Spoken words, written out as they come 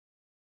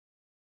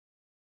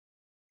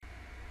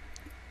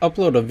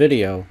upload a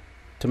video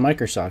to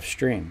Microsoft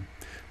Stream.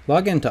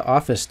 Log into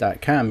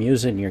office.com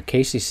using your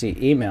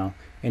KCC email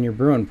and your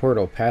Bruin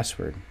Portal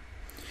password.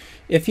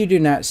 If you do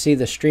not see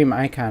the stream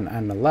icon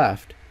on the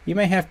left, you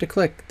may have to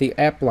click the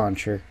app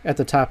launcher at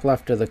the top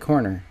left of the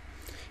corner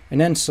and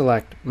then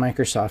select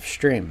Microsoft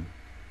Stream.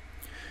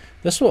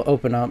 This will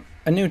open up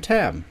a new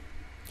tab.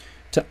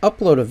 To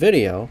upload a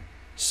video,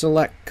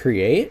 select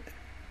Create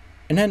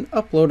and then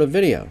Upload a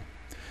Video.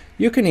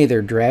 You can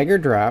either drag or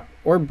drop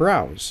or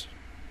browse.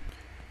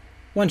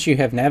 Once you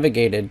have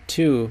navigated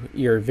to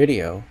your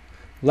video,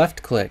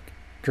 left click,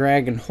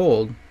 drag and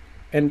hold,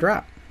 and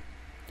drop.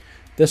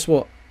 This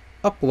will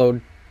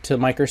upload to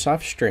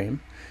Microsoft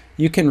Stream.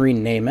 You can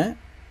rename it,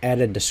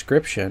 add a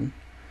description.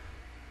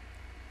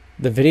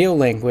 The video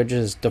language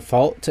is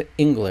default to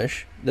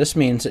English. This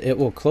means it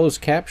will close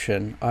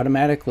caption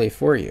automatically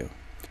for you.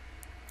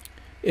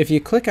 If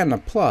you click on the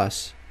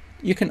plus,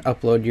 you can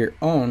upload your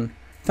own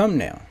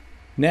thumbnail.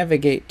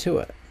 Navigate to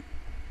it.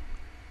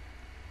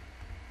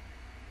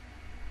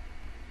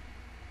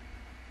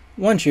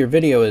 Once your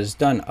video is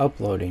done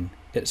uploading,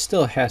 it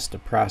still has to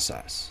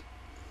process.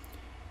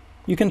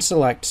 You can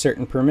select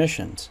certain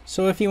permissions.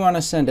 So if you want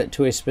to send it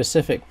to a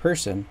specific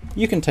person,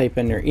 you can type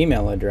in their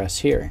email address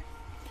here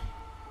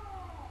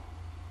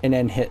and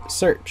then hit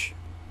search.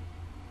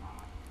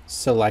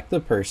 Select the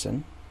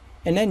person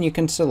and then you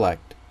can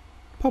select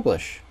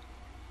publish.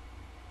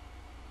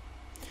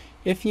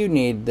 If you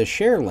need the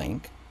share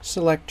link,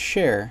 select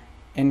share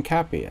and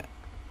copy it.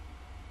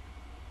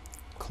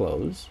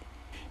 Close.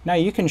 Now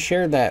you can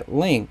share that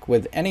link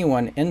with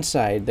anyone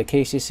inside the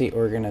KCC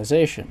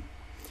organization.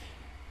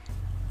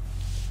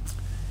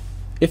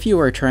 If you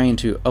are trying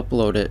to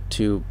upload it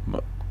to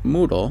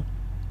Moodle,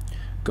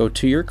 go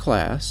to your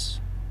class,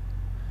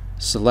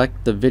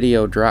 select the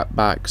video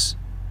Dropbox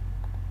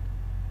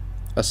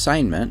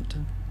assignment,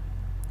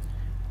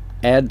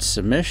 add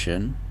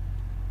submission,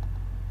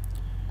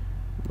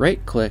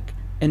 right-click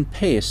and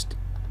paste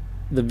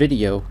the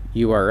video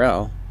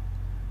URL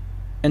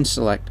and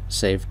select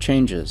Save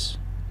Changes.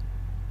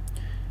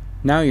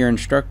 Now your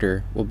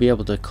instructor will be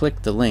able to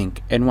click the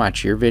link and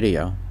watch your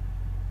video.